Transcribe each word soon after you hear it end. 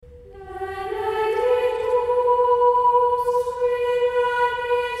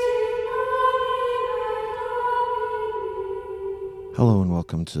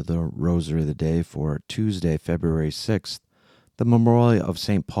welcome to the Rosary of the Day for Tuesday, February 6th, the memorial of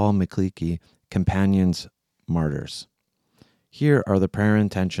St. Paul McLeaky, Companions Martyrs. Here are the prayer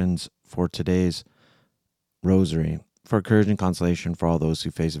intentions for today's Rosary, for courage and consolation for all those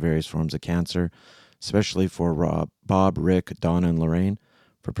who face various forms of cancer, especially for Bob, Rick, Donna, and Lorraine,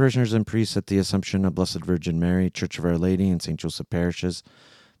 for parishioners and priests at the Assumption of Blessed Virgin Mary, Church of Our Lady, and St. Joseph parishes,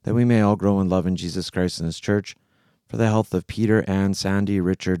 that we may all grow in love in Jesus Christ and His Church, for the health of Peter, Ann, Sandy,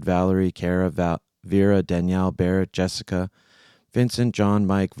 Richard, Valerie, Kara, Vera, Danielle, Barrett, Jessica, Vincent, John,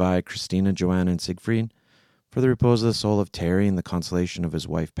 Mike, Vi, Christina, Joanna, and Siegfried, for the repose of the soul of Terry and the consolation of his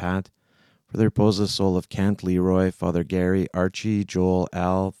wife Pat, for the repose of the soul of Kent, Leroy, Father Gary, Archie, Joel,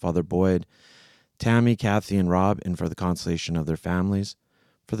 Al, Father Boyd, Tammy, Kathy, and Rob, and for the consolation of their families,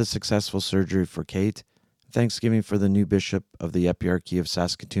 for the successful surgery for Kate, thanksgiving for the new bishop of the Eparchy of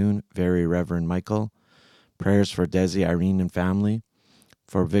Saskatoon, Very Reverend Michael, prayers for Desi, Irene, and family,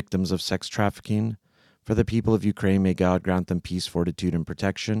 for victims of sex trafficking, for the people of Ukraine, may God grant them peace, fortitude, and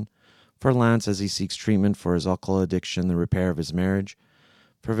protection, for Lance as he seeks treatment for his alcohol addiction, the repair of his marriage,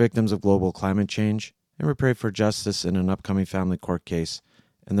 for victims of global climate change, and we pray for justice in an upcoming family court case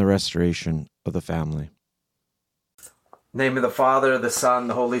and the restoration of the family. In the name of the Father, the Son,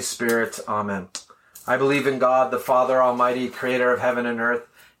 the Holy Spirit. Amen. I believe in God, the Father Almighty, creator of heaven and earth,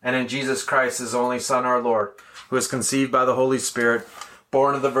 and in Jesus Christ, His only Son, our Lord, who was conceived by the Holy Spirit,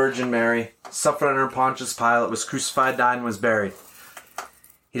 born of the Virgin Mary, suffered under Pontius Pilate, was crucified, died, and was buried.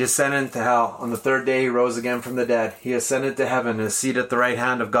 He descended into hell. On the third day He rose again from the dead. He ascended to heaven and is seated at the right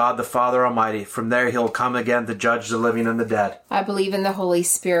hand of God the Father Almighty. From there He will come again to judge the living and the dead. I believe in the Holy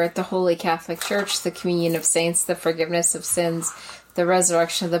Spirit, the Holy Catholic Church, the communion of saints, the forgiveness of sins, the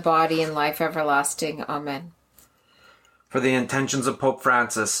resurrection of the body, and life everlasting. Amen. For the intentions of Pope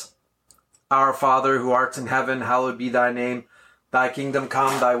Francis. Our Father, who art in heaven, hallowed be Thy name. Thy kingdom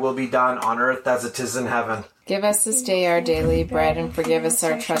come, Thy will be done, on earth as it is in heaven. Give us this day our daily bread, and forgive us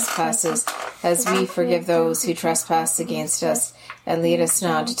our trespasses, as we forgive those who trespass against us. And lead us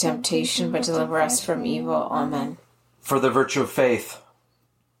not into temptation, but deliver us from evil. Amen. For the virtue of faith.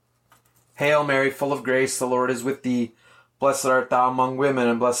 Hail Mary, full of grace, the Lord is with thee. Blessed art thou among women,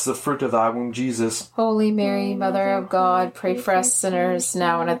 and blessed is the fruit of thy womb, Jesus. Holy Mary, Mother of God, pray for us sinners,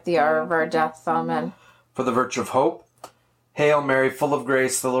 now and at the hour of our death. Amen. For the virtue of hope. Hail Mary, full of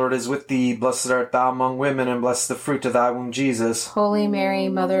grace, the Lord is with thee. Blessed art thou among women, and blessed is the fruit of thy womb, Jesus. Holy Mary,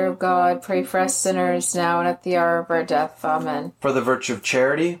 Mother of God, pray for us sinners, now and at the hour of our death. Amen. For the virtue of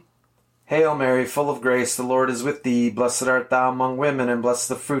charity. Hail Mary, full of grace, the Lord is with thee. Blessed art thou among women, and blessed is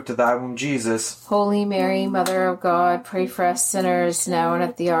the fruit of thy womb, Jesus. Holy Mary, Mother of God, pray for us sinners, now and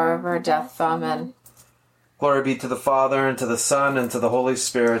at the hour of our death. Amen. Glory be to the Father, and to the Son, and to the Holy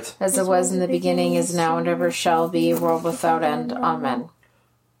Spirit. As it was in the beginning, is now, and ever shall be, world without end. Amen.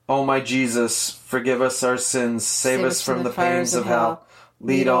 O my Jesus, forgive us our sins, save us from the pains of hell.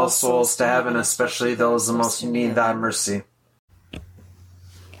 Lead all souls to heaven, especially those the most in need thy mercy.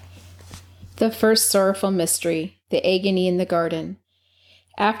 The first sorrowful mystery, the agony in the garden.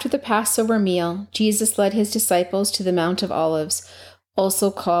 After the Passover meal, Jesus led His disciples to the Mount of Olives,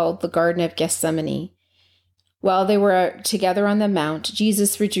 also called the Garden of Gethsemane. While they were together on the mount,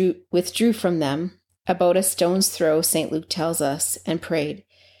 Jesus withdrew from them, about a stone's throw, St. Luke tells us, and prayed,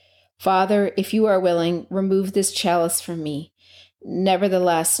 Father, if you are willing, remove this chalice from me.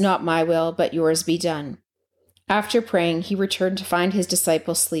 Nevertheless, not my will, but yours be done. After praying, He returned to find His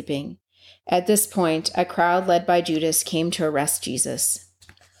disciples sleeping. At this point, a crowd led by Judas came to arrest Jesus.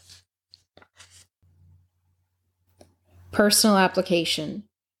 Personal application.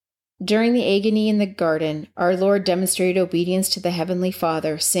 During the agony in the garden, our Lord demonstrated obedience to the Heavenly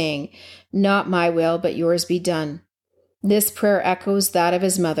Father, saying, Not my will, but yours be done. This prayer echoes that of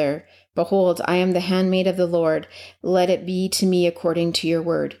His mother, Behold, I am the handmaid of the Lord. Let it be to me according to your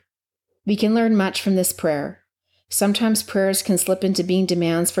word. We can learn much from this prayer. Sometimes prayers can slip into being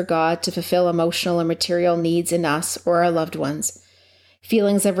demands for God to fulfill emotional or material needs in us or our loved ones.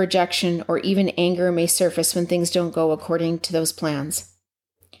 Feelings of rejection or even anger may surface when things don't go according to those plans.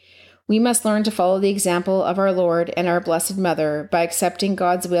 We must learn to follow the example of our Lord and our Blessed Mother by accepting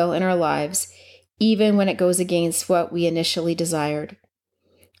God's will in our lives, even when it goes against what we initially desired.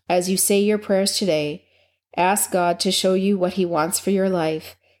 As you say your prayers today, ask God to show you what He wants for your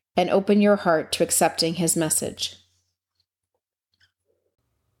life and open your heart to accepting His message.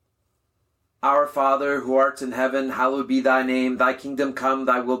 Our Father, who art in heaven, hallowed be thy name. Thy kingdom come,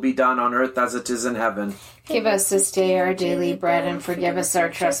 thy will be done on earth as it is in heaven. Give us this day our daily bread, and forgive us our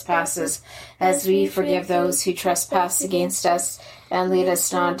trespasses, as we forgive those who trespass against us. And lead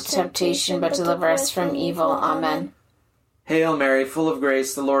us not into temptation, but deliver us from evil. Amen. Hail Mary, full of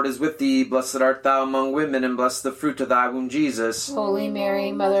grace, the Lord is with thee. Blessed art thou among women, and blessed the fruit of thy womb, Jesus. Holy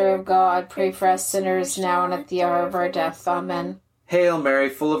Mary, Mother of God, pray for us sinners now and at the hour of our death. Amen. Hail Mary,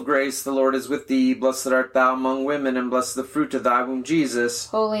 full of grace, the Lord is with thee. Blessed art thou among women, and blessed the fruit of thy womb, Jesus.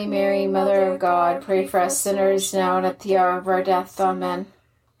 Holy Mary, Mother of God, pray for us sinners now and at the hour of our death. Amen.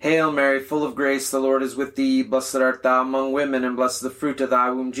 Hail Mary, full of grace, the Lord is with thee. Blessed art thou among women, and blessed the fruit of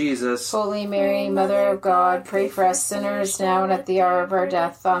thy womb, Jesus. Holy Mary, Mother of God, pray for us sinners now and at the hour of our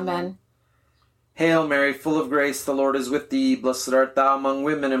death. Amen. Hail Mary, full of grace, the Lord is with thee. Blessed art thou among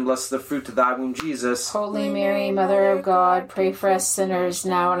women, and blessed the fruit of thy womb, Jesus. Holy Mary, Mother of God, pray for us sinners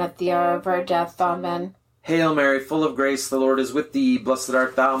now and at the hour of our death. Amen. Hail Mary, full of grace, the Lord is with thee. Blessed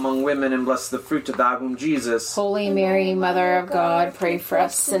art thou among women, and blessed the fruit of thy womb, Jesus. Holy Mary, Mother of God, pray for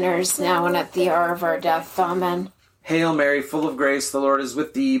us sinners now and at the hour of our death. Amen. Hail Mary, full of grace, the Lord is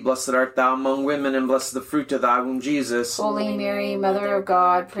with thee. Blessed art thou among women, and blessed the fruit of thy womb, Jesus. Holy Mary, Mother of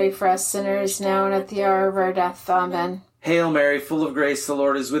God, pray for us sinners now and at the hour of our death. Amen. Hail Mary, full of grace, the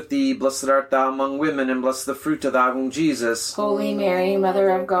Lord is with thee. Blessed art thou among women, and blessed the fruit of thy womb, Jesus. Holy Mary, Mother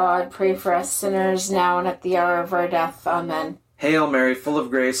of God, pray for us sinners now and at the hour of our death. Amen. Hail Mary, full of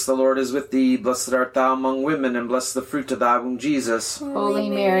grace, the Lord is with thee. Blessed art thou among women, and blessed the fruit of thy womb, Jesus. Holy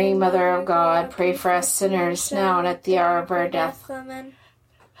Mary, Mother of God, pray for us sinners now and at the hour of our death. Amen.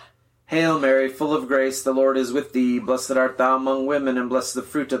 Hail Mary, full of grace, the Lord is with thee. Blessed art thou among women, and blessed the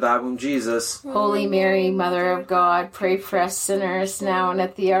fruit of thy womb, Jesus. Holy Mary, Mother of God, pray for us sinners now and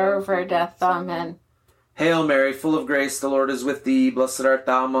at the hour of our death. Amen. Hail Mary, full of grace, the Lord is with thee. Blessed art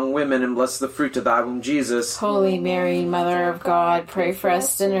thou among women, and blessed the fruit of thy womb, Jesus. Holy Mary, Mother of God, pray for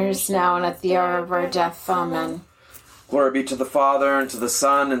us sinners now and at the hour of our death. Amen. Glory be to the Father, and to the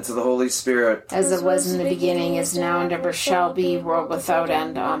Son, and to the Holy Spirit. As it was in the beginning, is now, and ever shall be, world without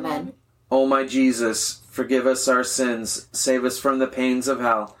end. Amen. O my Jesus, forgive us our sins, save us from the pains of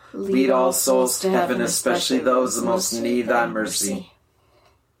hell. Lead all souls to heaven, especially those that most need thy mercy.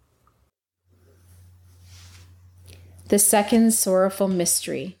 The second sorrowful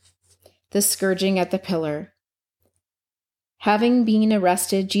mystery, the scourging at the pillar. Having been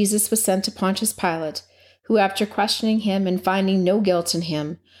arrested, Jesus was sent to Pontius Pilate, who, after questioning him and finding no guilt in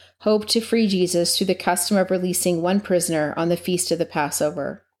him, hoped to free Jesus through the custom of releasing one prisoner on the feast of the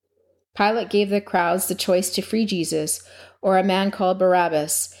Passover. Pilate gave the crowds the choice to free Jesus or a man called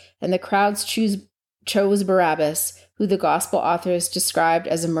Barabbas, and the crowds chose Barabbas, who the Gospel authors described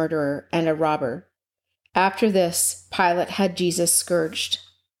as a murderer and a robber. After this, Pilate had Jesus scourged.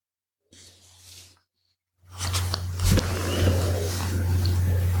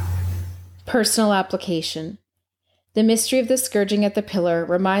 Personal application. The mystery of the scourging at the pillar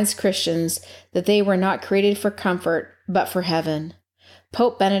reminds Christians that they were not created for comfort, but for heaven.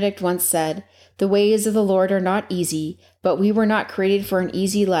 Pope Benedict once said, "The ways of the Lord are not easy, but we were not created for an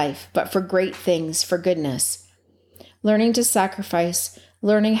easy life, but for great things, for goodness." Learning to sacrifice,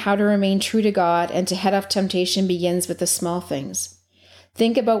 learning how to remain true to God and to head off temptation begins with the small things.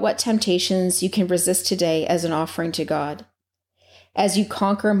 Think about what temptations you can resist today as an offering to God. As you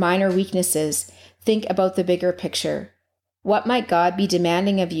conquer minor weaknesses, think about the bigger picture. What might God be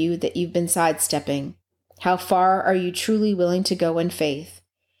demanding of you that you've been sidestepping? How far are you truly willing to go in faith?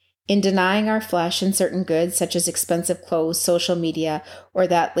 In denying our flesh and certain goods such as expensive clothes, social media, or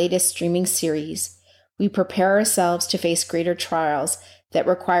that latest streaming series, we prepare ourselves to face greater trials that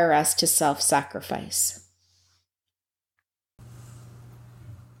require us to self-sacrifice.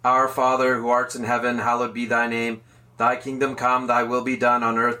 Our Father, who art in heaven, hallowed be thy name. Thy kingdom come, thy will be done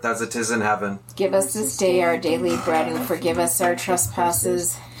on earth as it is in heaven. Give us this day our daily bread, and forgive us our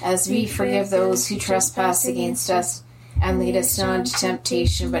trespasses, as we forgive those who trespass against us. And lead us not into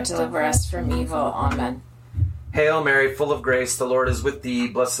temptation, but deliver us from evil. Amen. Hail Mary, full of grace, the Lord is with thee.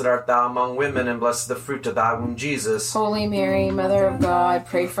 Blessed art thou among women, and blessed the fruit of thy womb, Jesus. Holy Mary, Mother of God,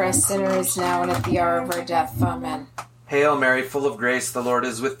 pray for us sinners now and at the hour of our death. Amen. Hail Mary, full of grace, the Lord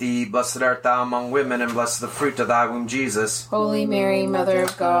is with thee. Blessed art thou among women, and blessed the fruit of thy womb, Jesus. Holy Mary, Mother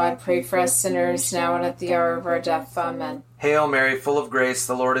of God, pray for us sinners now and at the hour of our death. Amen. Hail Mary, full of grace,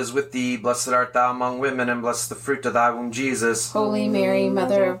 the Lord is with thee. Blessed art thou among women, and blessed the fruit of thy womb, Jesus. Holy Mary,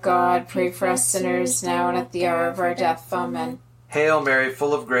 Mother of God, pray for us sinners now and at the hour of our death. Amen. Hail Mary,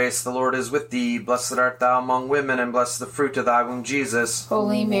 full of grace, the Lord is with thee. Blessed art thou among women, and blessed the fruit of thy womb, Jesus.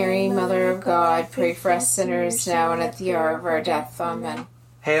 Holy Mary, Mother of God, pray for us sinners now and at the hour of our death. Amen.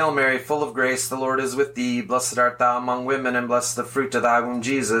 Hail Mary, full of grace, the Lord is with thee. Blessed art thou among women, and blessed the fruit of thy womb,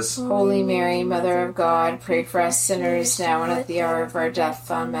 Jesus. Holy Mary, Mother of God, pray for us sinners now and at the hour of our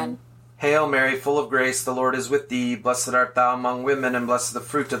death. Amen. Hail Mary, full of grace, the Lord is with thee. Blessed art thou among women, and blessed the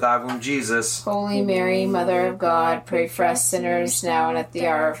fruit of thy womb, Jesus. Holy Mary, Mother of God, pray for us sinners, now and at the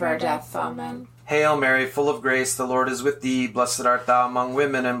hour of our death. Amen. Hail Mary, full of grace, the Lord is with thee. Blessed art thou among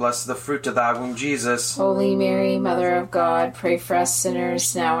women, and blessed the fruit of thy womb, Jesus. Holy Mary, Mother of God, pray for us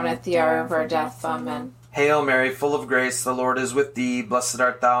sinners, now and at the hour of our death. Amen. Hail Mary, full of grace, the Lord is with thee. Blessed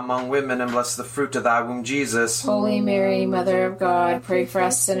art thou among women, and blessed the fruit of thy womb, Jesus. Holy Mary, Mother of God, pray for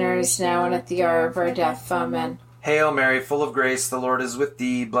us sinners, now and at the hour of our death. Amen. Hail Mary, full of grace, the Lord is with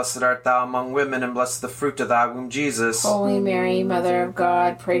thee. Blessed art thou among women, and blessed the fruit of thy womb, Jesus. Holy Mary, Mother of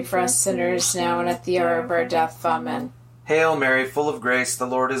God, pray for us sinners, now and at the hour of our death. Amen. Hail Mary, full of grace, the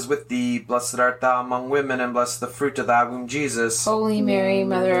Lord is with thee. Blessed art thou among women, and blessed the fruit of thy womb, Jesus. Holy Mary,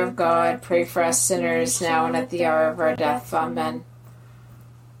 Mother of God, pray for us sinners, now and at the hour of our death. Amen.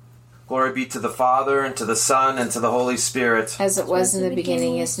 Glory be to the Father, and to the Son, and to the Holy Spirit. As it was in the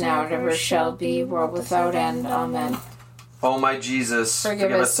beginning, is now, and ever shall be, world without end. Amen. O my Jesus,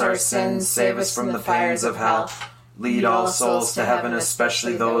 Forgive us our sins, save us from the fires of hell. Lead all souls to heaven,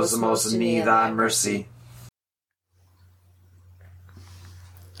 especially those most in need of thy mercy.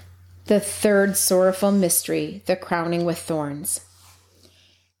 The third sorrowful mystery, the crowning with thorns.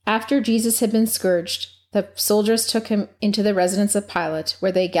 After Jesus had been scourged, the soldiers took him into the residence of Pilate,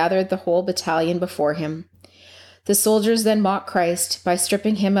 where they gathered the whole battalion before him. The soldiers then mocked Christ by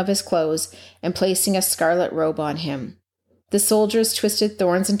stripping him of his clothes and placing a scarlet robe on him. The soldiers twisted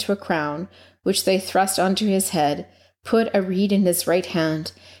thorns into a crown, which they thrust onto his head, put a reed in his right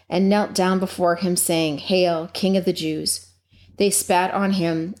hand, and knelt down before him, saying, "Hail, King of the Jews!" They spat on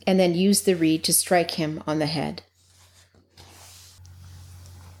him and then used the reed to strike him on the head.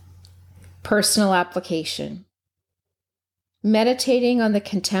 Personal application. Meditating on the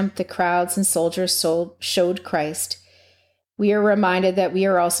contempt the crowds and soldiers showed Christ, we are reminded that we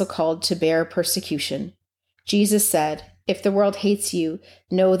are also called to bear persecution. Jesus said, "If the world hates you,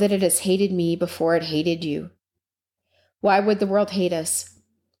 know that it has hated me before it hated you." Why would the world hate us?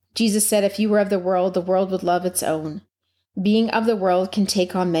 Jesus said, "If you were of the world would love its own." Being of the world can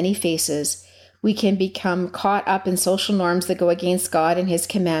take on many faces. We can become caught up in social norms that go against God and his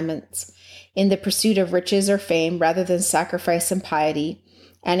commandments, in the pursuit of riches or fame rather than sacrifice and piety,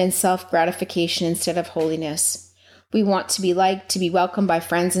 and in self-gratification instead of holiness. We want to be liked, to be welcomed by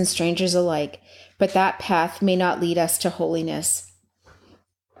friends and strangers alike, but that path may not lead us to holiness.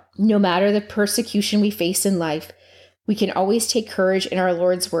 No matter the persecution we face in life, we can always take courage in our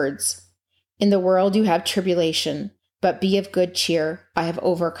Lord's words. "In the world you have tribulation, but be of good cheer, I have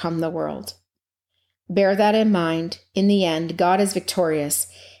overcome the world." Bear that in mind. In the end, God is victorious,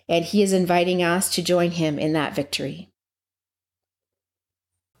 and he is inviting us to join him in that victory.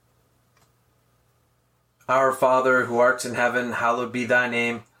 Our Father, who art in heaven, hallowed be thy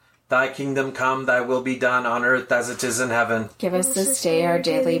name. Thy kingdom come, thy will be done on earth as it is in heaven. Give us this day our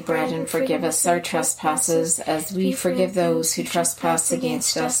daily bread, and forgive us our trespasses, as we forgive those who trespass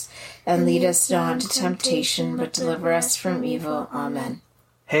against us. And lead us not into temptation, but deliver us from evil. Amen.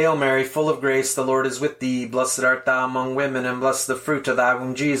 Hail Mary, full of grace, the Lord is with thee. Blessed art thou among women, and blessed the fruit of thy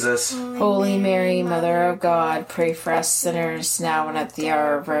womb, Jesus. Holy Mary, Mother of God, pray for us sinners, now and at the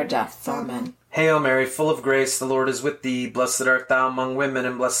hour of our death. Amen. Hail Mary, full of grace, the Lord is with thee. Blessed art thou among women,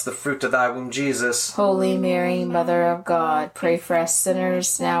 and blessed the fruit of thy womb, Jesus. Holy Mary, Mother of God, pray for us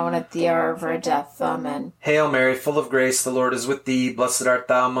sinners, now and at the hour of our death. Amen. Hail Mary, full of grace, the Lord is with thee. Blessed art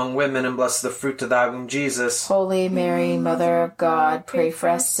thou among women, and blessed the fruit of thy womb, Jesus. Holy Mary, Mother of God, pray for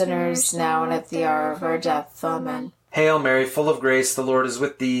us sinners, now and at the hour of our death. Amen. Hail Mary, full of grace, the Lord is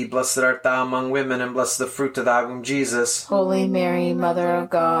with thee. Blessed art thou among women, and blessed the fruit of thy womb, Jesus. Holy Mary, Mother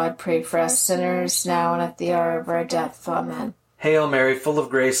of God, pray for us sinners, now and at the hour of our death. Amen. Hail Mary, full of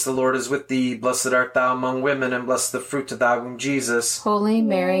grace, the Lord is with thee. Blessed art thou among women, and blessed the fruit of thy womb, Jesus. Holy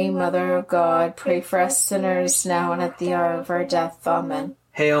Mary, Mother of God, pray for us sinners, now and at the hour of our death. Amen.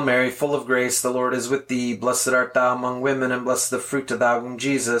 Hail Mary, full of grace, the Lord is with thee. Blessed art thou among women, and blessed the fruit of thy womb,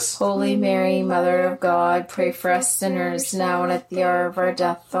 Jesus. Holy Mary, Mother of God, pray for us sinners, now and at the hour of our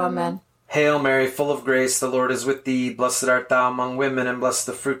death. Amen. Hail Mary, full of grace, the Lord is with thee. Blessed art thou among women, and blessed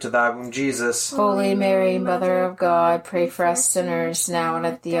the fruit of thy womb, Jesus. Holy Mary, Mother of God, pray for us sinners, now and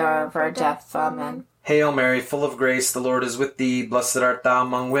at the hour of our death. Amen. Hail Mary, full of grace, the Lord is with thee. Blessed art thou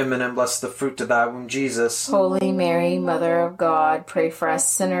among women, and blessed the fruit of thy womb, Jesus. Holy Mary, Mother of God, pray for us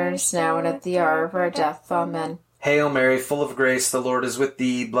sinners, now and at the hour of our death. Amen. Hail Mary, full of grace, the Lord is with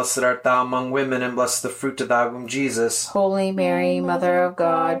thee. Blessed art thou among women, and blessed the fruit of thy womb, Jesus. Holy Mary, Mother of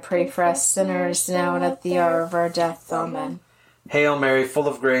God, pray for us sinners, now and at the hour of our death. Amen. Hail Mary, full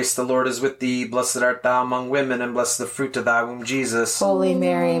of grace, the Lord is with thee. Blessed art thou among women, and blessed the fruit of thy womb, Jesus. Holy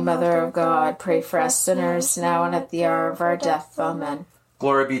Mary, Mother of God, pray for us sinners, now and at the hour of our death. Amen.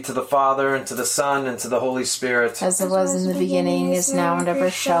 Glory be to the Father, and to the Son, and to the Holy Spirit. As it was in the beginning, is now, and ever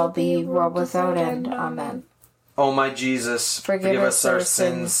shall be, world without end. Amen. O my Jesus, forgive us our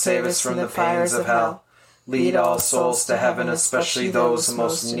sins, save us from the pains of hell. Lead all souls to heaven, especially those who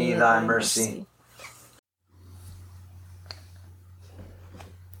most need thy mercy.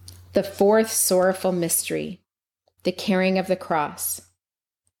 The fourth sorrowful mystery, the carrying of the cross.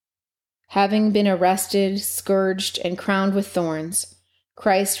 Having been arrested, scourged, and crowned with thorns,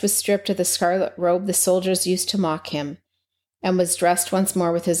 Christ was stripped of the scarlet robe the soldiers used to mock him, and was dressed once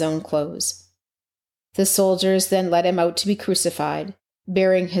more with his own clothes. The soldiers then led him out to be crucified,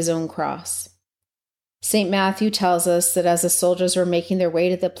 bearing his own cross. St. Matthew tells us that as the soldiers were making their way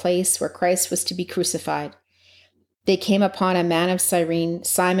to the place where Christ was to be crucified, they came upon a man of Cyrene,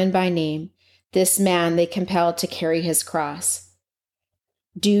 Simon by name. This man they compelled to carry his cross.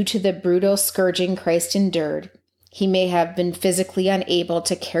 Due to the brutal scourging Christ endured, he may have been physically unable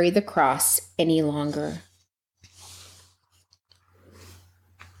to carry the cross any longer.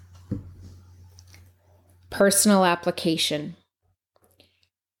 Personal application.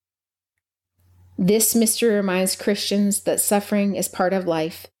 This mystery reminds Christians that suffering is part of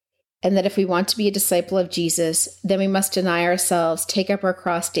life, and that if we want to be a disciple of Jesus, then we must deny ourselves, take up our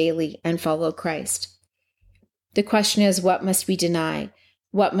cross daily, and follow Christ. The question is, what must we deny?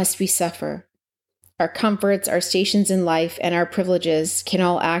 What must we suffer? Our comforts, our stations in life, and our privileges can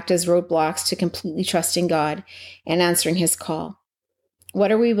all act as roadblocks to completely trusting God and answering his call.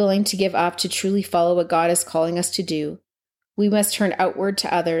 What are we willing to give up to truly follow what God is calling us to do? We must turn outward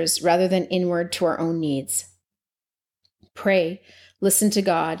to others rather than inward to our own needs. Pray, listen to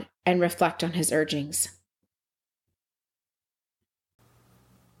God, and reflect on his urgings.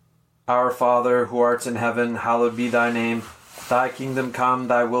 Our Father, who art in heaven, hallowed be thy name. Thy kingdom come,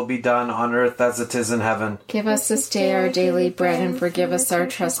 thy will be done on earth as it is in heaven. Give us this day our daily bread, and forgive us our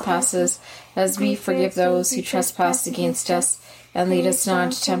trespasses, as we forgive those who trespass against us. And lead us not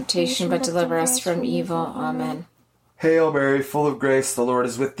into temptation, but deliver us from evil. Amen. Hail Mary, full of grace, the Lord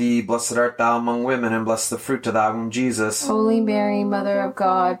is with thee. Blessed art thou among women, and blessed the fruit of thy womb, Jesus. Holy Mary, Mother of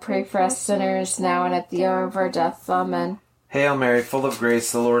God, pray for us sinners, now and at the hour of our death. Amen. Hail Mary, full of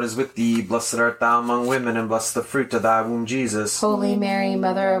grace, the Lord is with thee. Blessed art thou among women, and blessed the fruit of thy womb, Jesus. Holy Mary,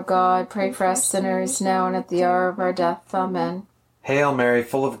 Mother of God, pray for us sinners, now and at the hour of our death. Amen. Hail Mary,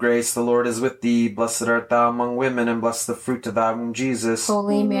 full of grace, the Lord is with thee. Blessed art thou among women, and blessed the fruit of thy womb, Jesus.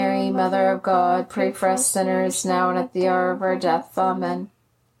 Holy Mary, Mother of God, pray for us sinners, now and at the hour of our death. Amen.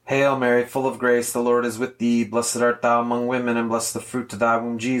 Hail Mary, full of grace, the Lord is with thee. Blessed art thou among women, and blessed the fruit of thy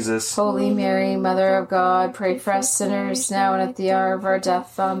womb, Jesus. Holy Mary, Mother of God, pray for us sinners, now and at the hour of our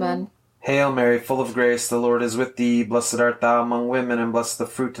death. Amen. Hail Mary, full of grace, the Lord is with thee. Blessed art thou among women, and blessed the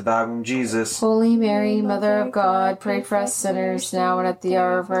fruit of thy womb, Jesus. Holy Mary, Mother of God, pray for us sinners, now and at the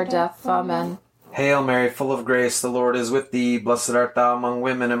hour of our death. Amen. Hail Mary, full of grace, the Lord is with thee. Blessed art thou among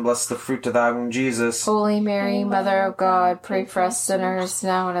women, and blessed the fruit of thy womb, Jesus. Holy Mary, Mother of God, pray for us sinners,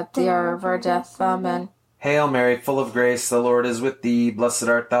 now and at the hour of our death. Amen. Hail Mary, full of grace, the Lord is with thee. Blessed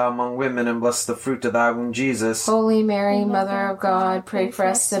art thou among women, and blessed the fruit of thy womb, Jesus. Holy Mary, Mother of God, pray for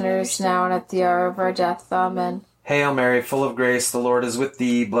us sinners, now and at the hour of our death. Amen. Hail Mary, full of grace, the Lord is with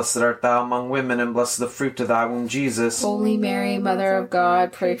thee. Blessed art thou among women, and blessed the fruit of thy womb, Jesus. Holy Mary, Mother of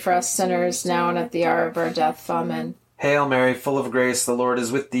God, pray for us sinners, now and at the hour of our death. Amen. Hail Mary, full of grace, the Lord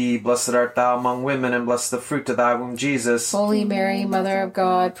is with thee. Blessed art thou among women, and blessed the fruit of thy womb, Jesus. Holy Mary, Mother of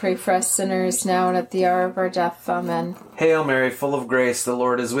God, pray for us sinners, now and at the hour of our death. Amen. Hail Mary, full of grace, the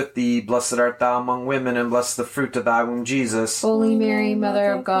Lord is with thee. Blessed art thou among women, and blessed the fruit of thy womb, Jesus. Holy Mary,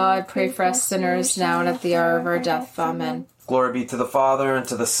 Mother of God, pray for us sinners, now and at the hour of our death. Amen. Glory be to the Father, and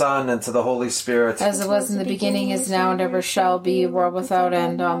to the Son, and to the Holy Spirit. As it was in the beginning, is now, and ever shall be, world without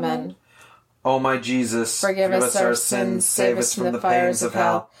end. Amen. O my Jesus, forgive us our sins, save us from the fires of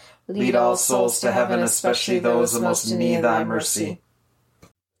hell. Lead all souls to heaven, especially those who most need thy mercy.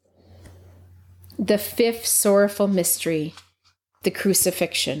 The fifth sorrowful mystery, the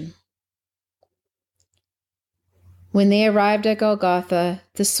crucifixion. When they arrived at Golgotha,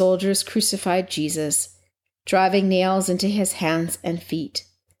 the soldiers crucified Jesus, driving nails into his hands and feet.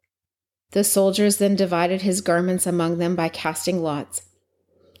 The soldiers then divided his garments among them by casting lots.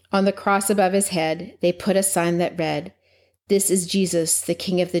 On the cross above his head, they put a sign that read, "This is Jesus, the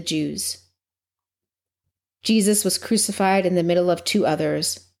King of the Jews." Jesus was crucified in the middle of two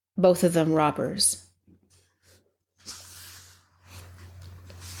others, both of them robbers.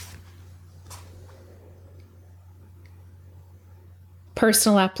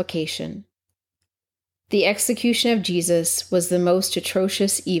 Personal application. The execution of Jesus was the most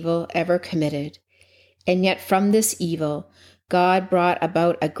atrocious evil ever committed, and yet from this evil, God brought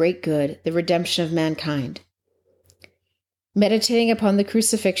about a great good, the redemption of mankind. Meditating upon the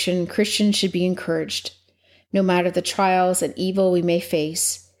crucifixion, Christians should be encouraged. No matter the trials and evil we may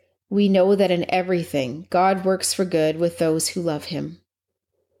face, we know that in everything, God works for good with those who love Him.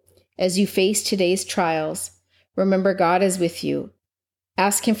 As you face today's trials, remember God is with you.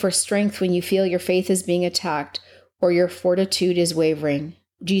 Ask Him for strength when you feel your faith is being attacked or your fortitude is wavering.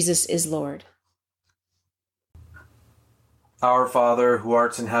 Jesus is Lord. Our Father, who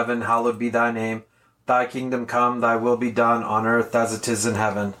art in heaven, hallowed be thy name. Thy kingdom come, thy will be done on earth as it is in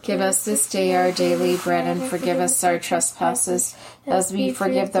heaven. Give us this day our daily bread, and forgive us our trespasses, as we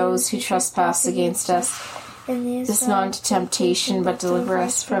forgive those who trespass against us. And lead us not into temptation, but deliver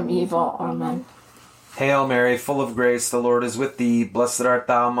us from evil. Amen. Hail Mary, full of grace, the Lord is with thee. Blessed art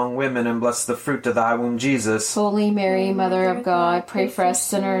thou among women, and blessed the fruit of thy womb, Jesus. Holy Mary, Mother of God, pray for us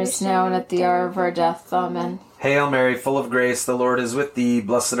sinners, now and at the hour of our death. Amen. Hail Mary, full of grace, the Lord is with thee.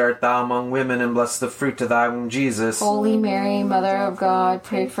 Blessed art thou among women, and blessed the fruit of thy womb, Jesus. Holy Mary, Mother of God,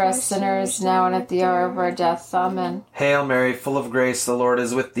 pray for us sinners, now and at the hour of our death. Amen. Hail Mary, full of grace, the Lord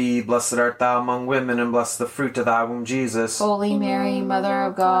is with thee. Blessed art thou among women, and blessed the fruit of thy womb, Jesus. Holy Mary, Mother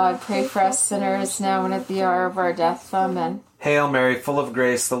of God, pray for us sinners, now and at the hour of our death. Amen. Hail Mary, full of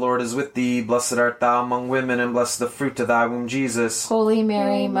grace, the Lord is with thee. Blessed art thou among women, and blessed the fruit of thy womb, Jesus. Holy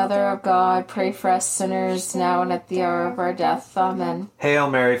Mary, Mother of God, pray for us sinners, now and at the hour of our death. Amen. Hail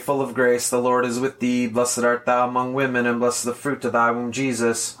Mary, full of grace, the Lord is with thee. Blessed art thou among women, and blessed the fruit of thy womb,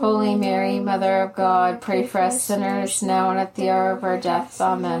 Jesus. Holy Mary, Mother of God, pray for us sinners, now and at the hour of our death.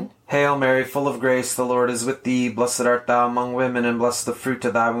 Amen. Hail Mary, full of grace, the Lord is with thee. Blessed art thou among women, and blessed the fruit of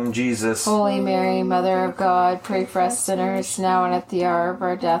thy womb, Jesus. Holy Mary, Mother of God, pray for us sinners, now and at the hour of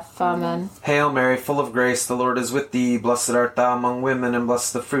our death. Amen. Hail Mary, full of grace, the Lord is with thee. Blessed art thou among women, and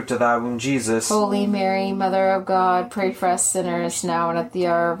blessed the fruit of thy womb, Jesus. Holy Mary, Mother of God, pray for us sinners, now and at the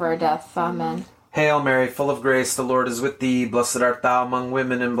hour of our death. Amen. Hail Mary, full of grace, the Lord is with thee. Blessed art thou among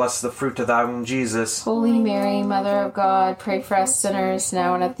women, and blessed the fruit of thy womb, Jesus. Holy Mary, Mother of God, pray for us sinners,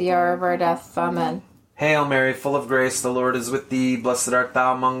 now and at the hour of our death. Amen. Hail Mary, full of grace, the Lord is with thee. Blessed art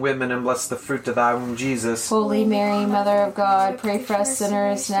thou among women, and blessed the fruit of thy womb, Jesus. Holy Mary, Mother of God, pray for us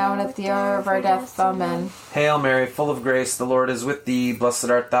sinners, now and at the hour of our death. Amen. Hail Mary, full of grace, the Lord is with thee. Blessed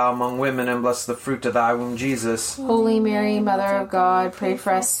art thou among women, and blessed the fruit of thy womb, Jesus. Holy Mary, Mother of God, pray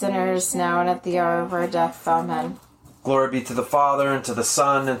for us sinners, now and at the hour of our death. Amen. Glory be to the Father, and to the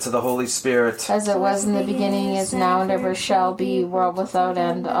Son, and to the Holy Spirit. As it was in the beginning, is now, and ever shall be, world without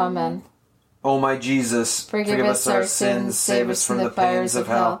end. Amen. O my Jesus, forgive us our sins, save us from the fires of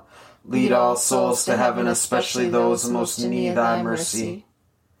hell. Lead all souls to heaven, especially those most in need of thy mercy.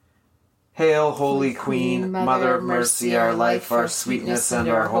 Hail, Holy Queen, Mother of mercy, our life, our sweetness, and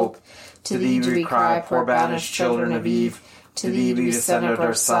our hope. To thee we cry, poor banished children of Eve. To thee we send out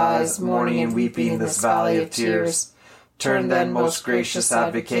our sighs, mourning and weeping in this valley of tears. Turn then, most gracious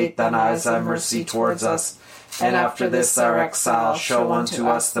Advocate, thine eyes of mercy towards us, and after this our exile, show unto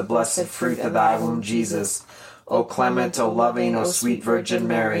us the blessed fruit of thy womb, Jesus. O clement, O loving, O sweet Virgin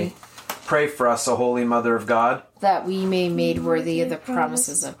Mary, pray for us, O Holy Mother of God, that we may be made worthy of the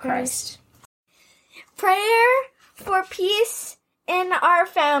promises of Christ. Prayer for peace in our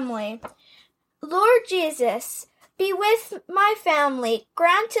family. Lord Jesus, be with my family.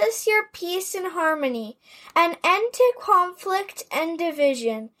 Grant us your peace and harmony, an end to conflict and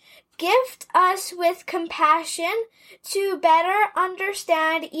division. Gift us with compassion to better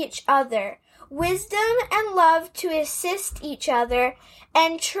understand each other, wisdom and love to assist each other,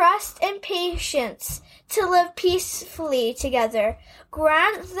 and trust and patience to live peacefully together.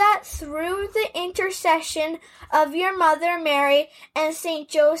 Grant that through the intercession of your Mother Mary and Saint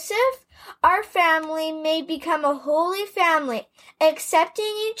Joseph, our family may become a holy family,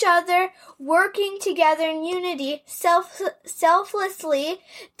 accepting each other, working together in unity, selflessly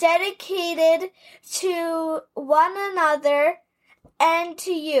dedicated to one another and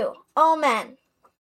to you. Amen.